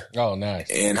 seconds. Oh, nice.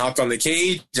 And hopped on the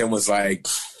cage and was like,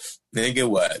 nigga,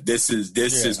 what? This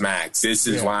is max. This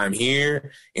is why I'm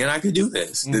here. And I could do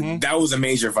this. That was a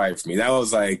major fight for me. That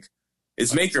was like,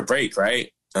 it's make or break,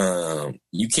 right?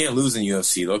 You can't lose in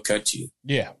UFC. They'll cut you.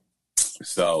 Yeah.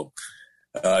 So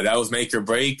that was make or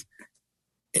break.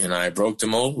 And I broke the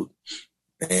mold.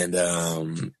 And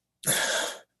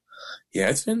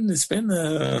it's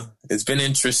been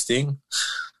interesting.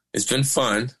 It's been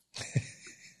fun.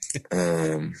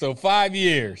 So 5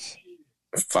 years.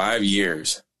 5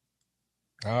 years.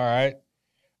 All right.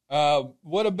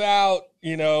 What about,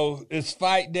 it's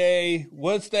fight day?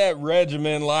 What's that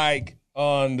regimen like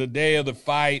on the day of the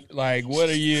fight? Like, what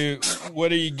are you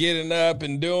getting up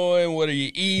and doing? What are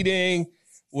you eating?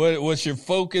 What's your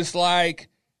focus like?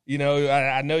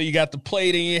 I know you got the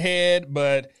plate in your head,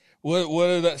 but what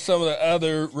are some of the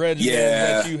other regimens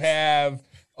that you have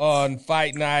on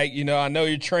fight night. You know, I know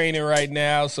you're training right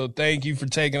now, so thank you for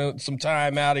taking some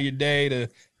time out of your day to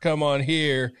come on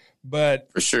here. But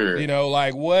for sure, you know,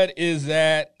 like, what is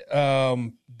that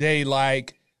day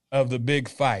like of the big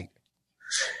fight?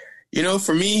 You know,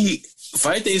 for me,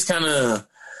 fight day is kind of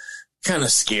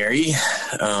scary.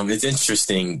 It's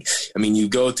interesting. I mean, you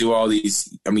go through all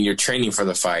these. I mean, you're training for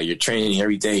the fight. You're training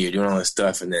every day. You're doing all this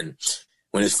stuff, and then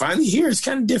when it's finally here, it's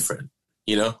kind of different.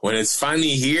 You know, when it's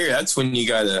finally here, that's when you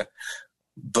gotta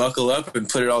buckle up and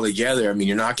put it all together. I mean,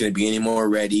 you're not going to be any more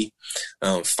ready.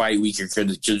 Fight week, you're kind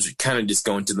of just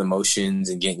going through the motions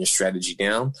and getting your strategy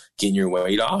down, getting your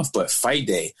weight off. But fight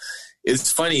day,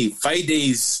 it's funny. Fight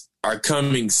days are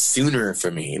coming sooner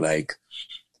for me. Like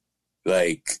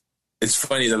it's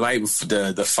funny. The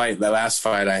last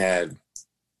fight I had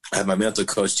my mental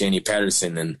coach Janie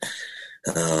Patterson,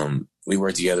 and we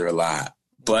worked together a lot.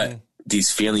 But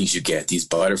these feelings you get, these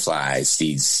butterflies,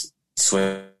 these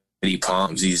sweaty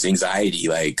palms, these anxiety,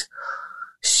 like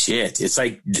shit. It's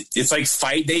like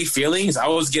fight day feelings. I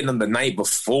was getting them the night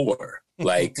before.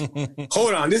 Like,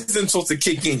 hold on, this isn't supposed to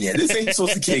kick in yet. This ain't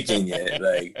supposed to kick in yet.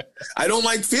 Like, I don't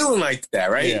like feeling like that,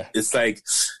 right? Yeah. It's like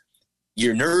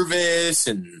you're nervous,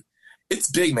 and it's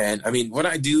big, man. I mean, what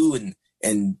I do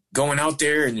and going out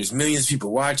there, and there's millions of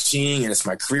people watching, and it's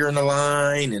my career on the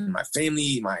line, and my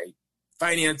family, my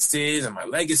finances, and my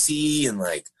legacy, and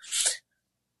like,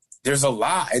 there's a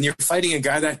lot, and you're fighting a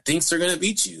guy that thinks they're gonna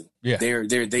beat you. Yeah,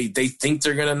 they think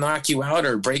they're gonna knock you out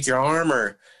or break your arm,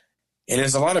 and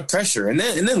there's a lot of pressure, and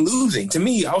then losing. To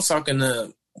me, I was talking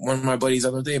to one of my buddies the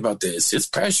other day about this. It's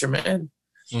pressure, man.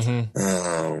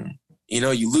 Mm-hmm. You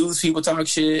know, you lose, people talk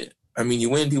shit. I mean, you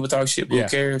win, people talk shit. Who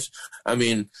cares? I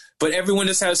mean, but everyone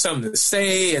just has something to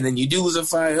say, and then you do lose a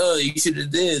fight. Oh, you should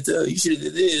have did. Oh, you should have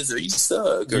did this, or you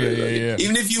suck. Or,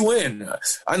 even if you win,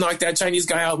 I knocked that Chinese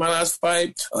guy out my last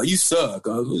fight. Oh, you suck.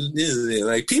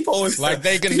 Like, people always like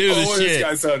they can do the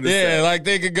shit. Yeah, like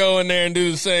they could go in there and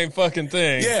do the same fucking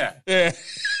thing. Yeah.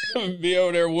 Be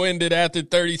over there winded after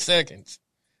 30 seconds.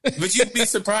 But you'd be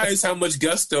surprised how much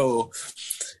gusto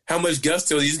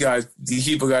these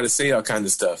people got to say all kinds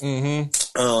of stuff.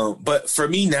 Mm-hmm. But for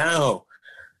me now,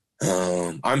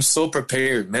 I'm so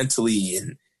prepared mentally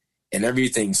and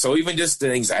everything. So even just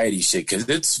the anxiety shit, because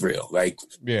it's real. Like,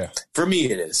 for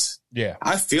me it is. Yeah,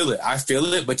 I feel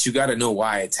it, but you got to know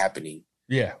why it's happening.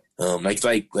 Yeah. Like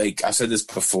I've said this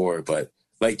before, but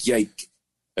like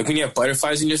when you have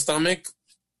butterflies in your stomach,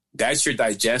 that's your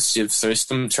digestive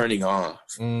system turning off.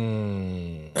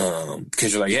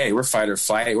 Because you're like, hey, we're fight or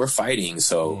flight, we're fighting,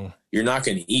 so you're not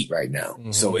going to eat right now.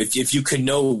 Mm-hmm. So if you could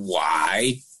know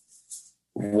why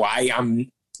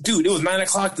dude, it was 9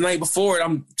 o'clock the night before,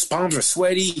 and palms are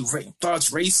sweaty,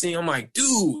 thoughts racing. I'm like,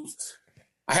 dude,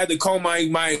 I had to call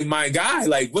my guy,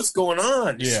 like, what's going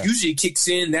on? Yeah. Usually it kicks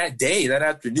in that day, that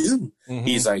afternoon. Mm-hmm.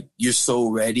 He's like, you're so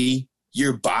ready.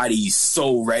 Your body's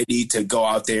so ready to go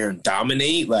out there and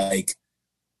dominate. Like,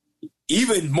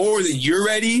 even more than you're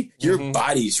ready, your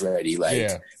body's ready.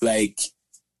 Like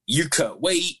you cut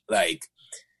weight. Like,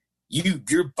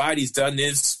 your body's done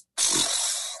this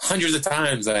hundreds of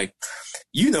times. Like,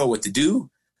 you know what to do,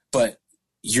 but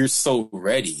you're so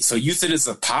ready. So use it as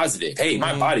a positive. Hey,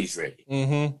 my body's ready.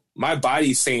 Mm-hmm. My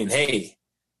body's saying, hey,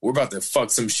 we're about to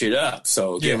fuck some shit up.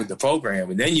 So get with the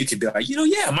program. And then you could be like,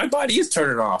 my body is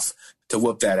turning off to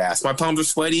whoop that ass. My palms are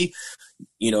sweaty.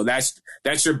 You know, that's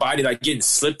your body like getting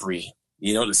slippery,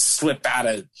 you know, to slip out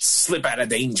of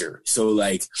danger. So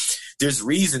like, there's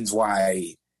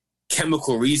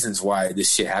chemical reasons why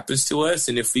this shit happens to us.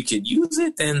 And if we could use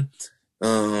it, then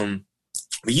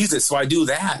we use it. So I do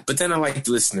that. But then I like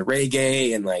to listen to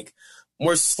reggae and like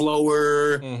more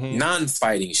slower,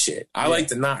 non-fighting shit. I like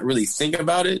to not really think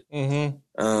about it.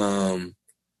 Mm-hmm.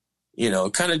 You know,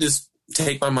 kind of just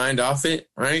take my mind off it,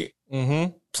 right?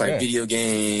 Mm-hmm. Play video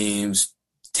games,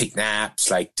 take naps,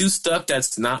 like do stuff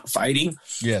that's not fighting.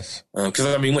 Yes.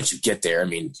 Because I mean, once you get there, I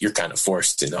mean, you're kind of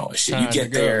forced to know shit. You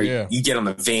get there, you get on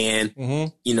the van.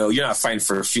 Mm-hmm. You know, you're not fighting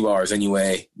for a few hours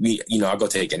anyway. I'll go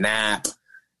take a nap.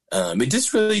 It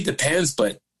just really depends.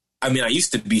 But I mean, I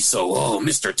used to be so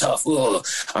Mr. Tough.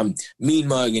 I'm mean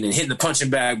mugging and hitting the punching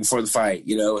bag before the fight.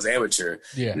 You know, as an amateur.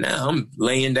 Yeah. Now I'm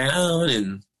laying down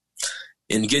and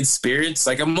in good spirits.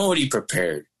 Like, I'm already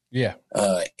prepared. Yeah.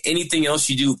 Anything else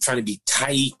you do trying to be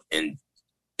tight, and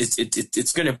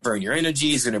it's going to burn your energy.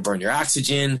 It's going to burn your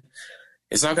oxygen.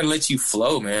 It's not going to let you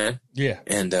flow, man. Yeah.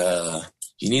 And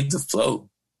you need to flow.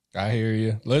 I hear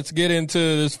you. Let's get into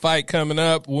this fight coming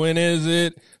up. When is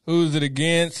it? Who's it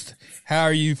against? How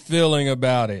are you feeling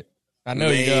about it? I know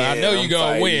you're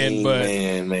gonna win, but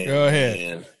go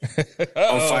ahead.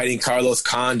 I'm fighting Carlos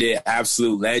Condit,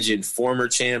 absolute legend, former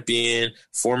champion,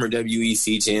 former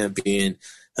WEC champion.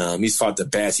 He's fought the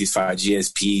best. He's fought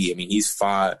GSP. I mean, he's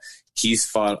fought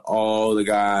all the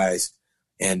guys.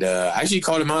 And I actually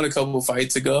called him out a couple of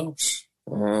fights ago.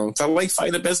 So I like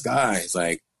fighting the best guys.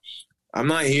 Like, I'm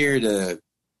not here to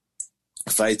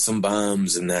fight some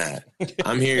bums and that.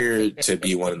 I'm here to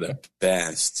be one of the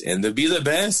best. And to be the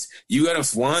best, you got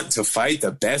to want to fight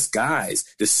the best guys.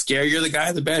 The scarier the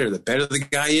guy, the better. The better the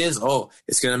guy is,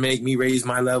 it's going to make me raise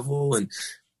my level. And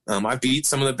I beat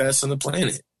some of the best on the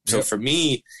planet. So for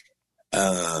me,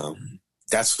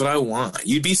 that's what I want.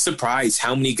 You'd be surprised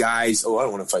how many guys, I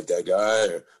don't want to fight that guy,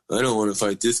 or I don't want to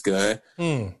fight this guy.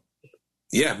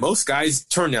 Yeah, most guys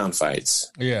turn down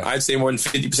fights. Yeah. I'd say more than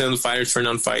 50% of the fighters turn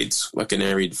down fights fucking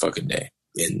every fucking day.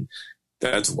 And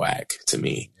that's whack to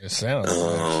me. It sounds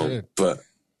like shit. But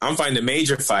I'm fighting a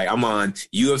major fight. I'm on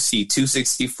UFC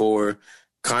 264,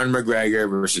 Conor McGregor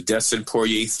versus Dustin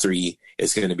Poirier 3.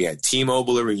 It's going to be at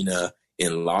T-Mobile Arena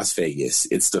in Las Vegas.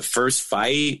 It's the first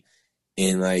fight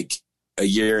in like a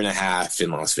year and a half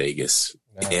in Las Vegas.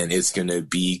 Nice. And it's going to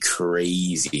be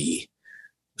crazy.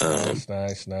 Nice.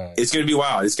 It's going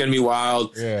to be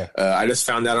wild. Yeah. I just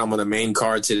found out I'm on the main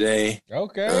card today.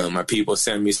 Okay. My people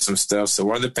sent me some stuff. So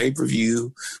we're on the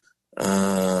pay-per-view.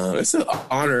 It's an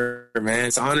honor, man.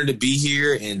 It's an honor to be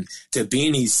here and to be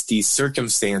in these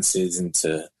circumstances and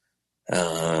to,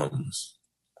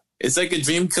 it's like a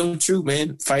dream come true,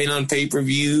 man. Fighting on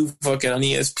pay-per-view, fucking on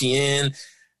ESPN,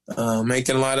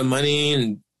 making a lot of money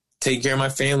and taking care of my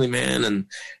family, man.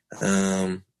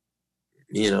 And,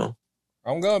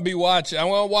 I'm going to watch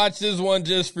this one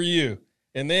just for you.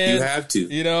 And then you have to.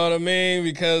 You know what I mean?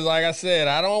 Because like I said,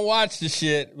 I don't watch the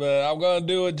shit, but I'm going to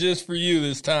do it just for you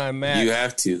this time, Matt. You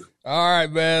have to. All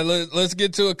right, man. Let's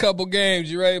get to a couple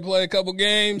games. You ready to play a couple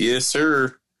games? Yes,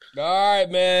 sir. All right,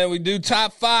 man. We do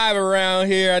top 5 around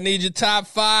here. I need your top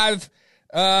 5.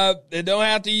 It don't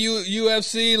have to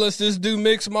UFC. Let's just do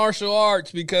mixed martial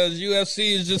arts because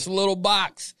UFC is just a little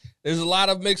box. There's a lot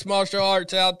of mixed martial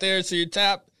arts out there. So your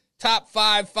top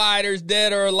 5 fighters,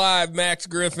 dead or alive, Max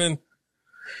Griffin.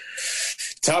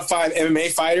 Top 5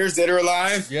 MMA fighters, dead or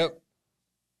alive? Yep.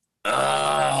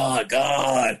 Oh,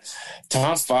 God.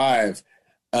 Top 5.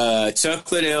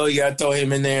 Chuck Liddell, you got to throw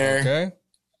him in there. Okay.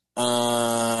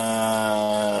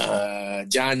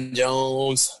 John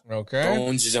Jones. Okay.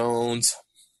 Bones Jones.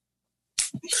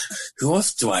 Who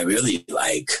else do I really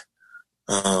like?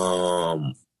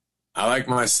 I like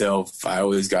myself. I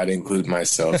always got to include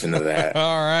myself into that.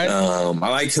 All right. I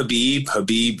like Khabib.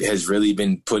 Khabib has really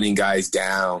been putting guys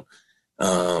down.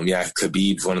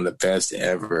 Khabib's one of the best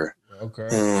ever.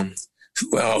 Okay.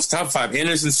 Who else? Top 5.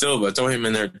 Anderson Silva. Throw him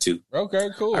in there too. Okay,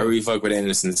 cool. I really fuck with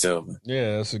Anderson Silva.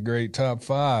 Yeah, that's a great top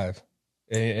 5.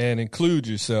 And include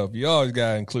yourself. You always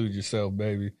got to include yourself,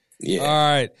 baby. Yeah.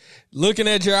 All right. Looking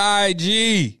at your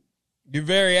IG, you're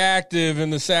very active in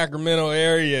the Sacramento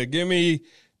area. Give me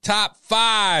top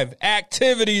 5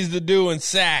 activities to do in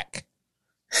Sac.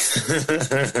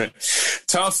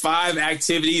 Top 5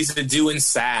 activities to do in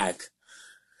Sac.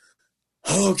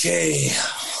 Okay.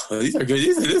 These are good.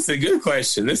 This is a good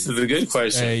question.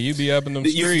 Hey, you be up in them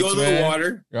streets, you go to man. the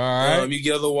water. All right. You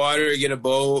get to the water, get a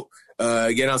boat,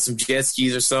 get on some jet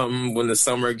skis or something when the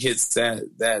summer hits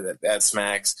that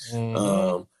smacks.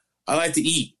 Mm-hmm. I like to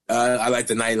eat. I like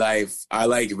the nightlife. I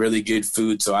like really good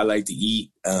food, so I like to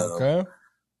eat. Okay.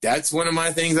 That's one of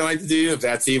my things I like to do, if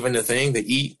that's even a thing, to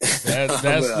eat. That's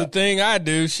the thing I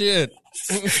do. Shit.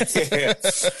 Yeah.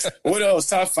 What else?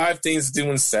 Top 5 things to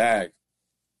do in SAG.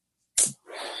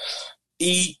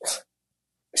 Eat.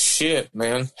 Shit,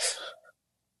 man.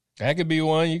 That could be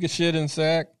one. You could shit in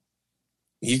Sac.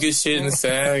 You could shit in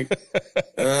SAG.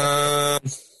 I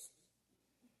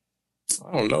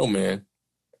don't know, man.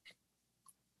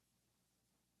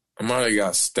 I might have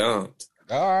got stumped.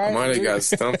 All right. I might have got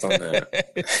stumped on that.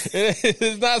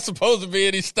 It's not supposed to be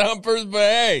any stumpers, but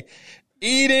hey,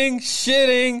 eating,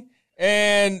 shitting,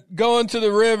 and going to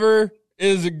the river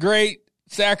is a great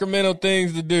Sacramento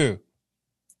things to do.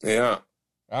 Yeah.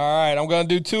 All right. I'm going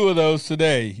to do 2 of those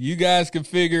today. You guys can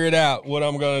figure it out what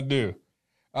I'm going to do.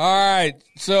 All right.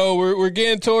 So we're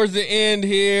getting towards the end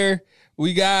here.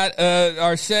 We got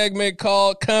our segment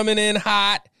called Coming In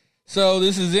Hot. So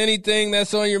this is anything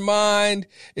that's on your mind.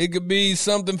 It could be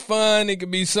something fun. It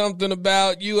could be something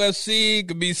about UFC. It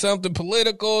could be something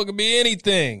political. It could be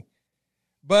anything.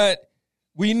 But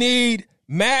we need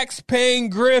Max Payne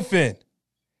Griffin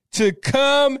to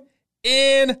come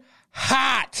in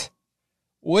hot.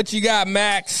 What you got,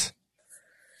 Max?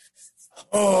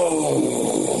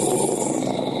 Oh.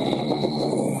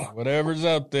 Whatever's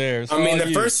up there. I mean,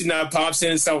 the first thing that pops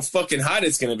in is how fucking hot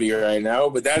it's going to be right now,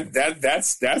 but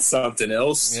that's something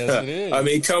else. Yes, it is. I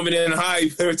mean, coming in high, you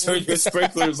better turn your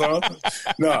sprinklers on.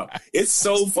 No, it's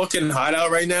so fucking hot out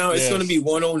right now. It's going to be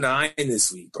 109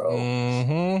 this week, bro.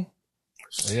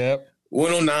 Mm-hmm. Yep.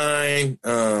 109.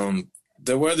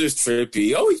 The weather's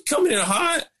trippy. Oh, he's coming in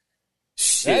hot.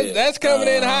 Shit. That's coming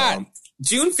in hot.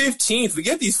 June 15th, we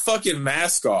get these fucking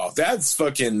masks off. That's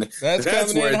where it's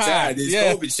hot. at. This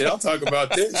COVID shit. I'll talk about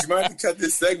this. You might have to cut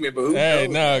this segment, but who knows?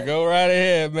 No, go right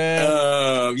ahead, man.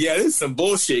 Yeah, this is some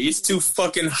bullshit. It's too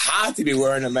fucking hot to be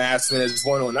wearing a mask when it's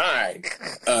 109.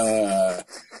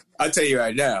 I'll tell you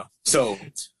right now. So,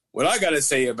 what I got to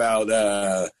say about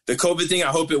the COVID thing, I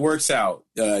hope it works out.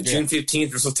 June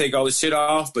 15th, we're supposed to take all this shit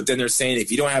off, but then they're saying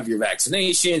if you don't have your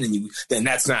vaccination, then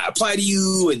that's not apply to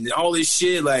you, and all this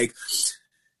shit. Like,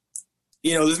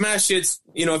 this mask shit's,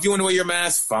 if you want to wear your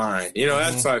mask, fine.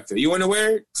 That's how I feel. You want to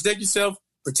wear it, protect yourself.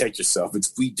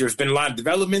 There's been a lot of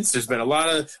developments. There's been a lot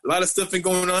of stuff been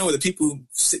going on where the people who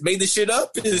made this shit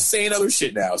up is saying other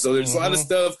shit now. So there's a lot of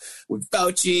stuff with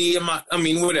Fauci.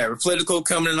 Whatever, political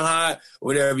coming in hot,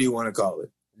 whatever you want to call it.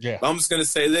 Yeah. I'm just going to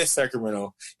say this,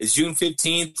 Sacramento. It's June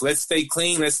 15th. Let's stay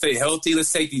clean. Let's stay healthy.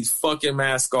 Let's take these fucking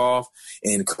masks off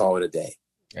and call it a day.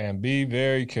 And be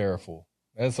very careful.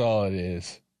 That's all it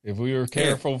is. If we were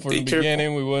careful from the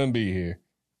beginning, we wouldn't be here.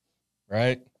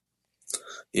 Right?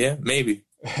 Yeah, maybe.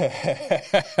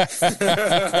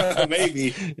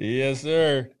 Maybe. Yes,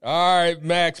 sir. All right,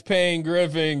 Max Payne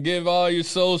Griffin. Give all your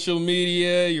social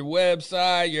media, your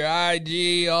website, your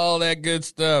IG, all that good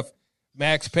stuff.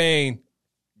 Max Payne.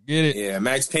 Get it. Yeah,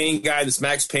 Max Payne guy. This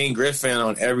Max Payne Griffin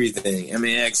on everything.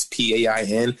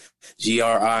 MaxPain Griffin.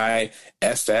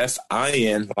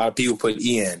 A lot of people put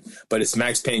EN, but it's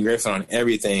Max Payne Griffin on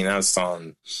everything. That's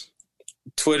on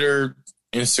Twitter,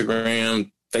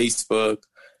 Instagram, Facebook.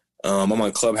 I'm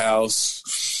on Clubhouse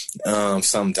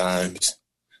sometimes.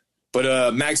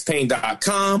 But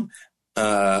MaxPayne.com,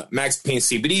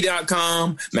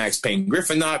 MaxPayneCBD.com,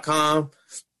 MaxPayneGriffin.com.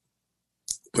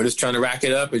 We're just trying to rack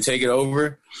it up and take it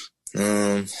over.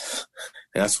 And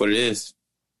that's what it is.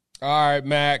 All right,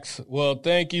 Max. Well,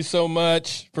 thank you so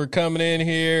much for coming in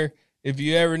here. If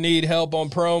you ever need help on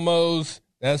promos,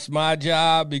 that's my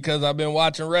job because I've been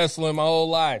watching wrestling my whole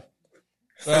life.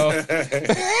 So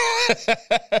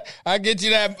I get you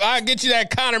that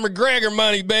Conor McGregor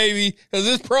money, baby, because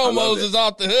this promos is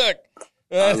off the hook.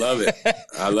 I love it.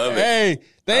 Hey,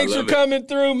 thanks for coming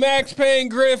through, Max Payne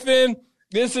Griffin.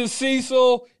 This is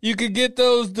Cecil. You can get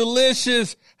those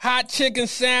delicious hot chicken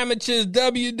sandwiches,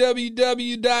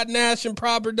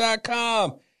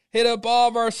 www.nashandproper.com. Hit up all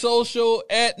of our social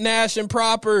at Nash and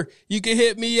Proper. You can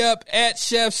hit me up at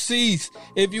Chef Cease.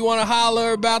 If you want to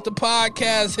holler about the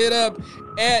podcast, hit up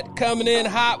at Coming In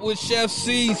Hot with Chef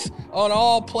Cease on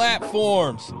all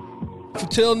platforms.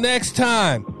 Until next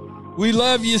time, we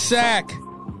love you, Sack.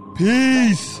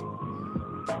 Peace.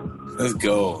 Let's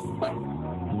go.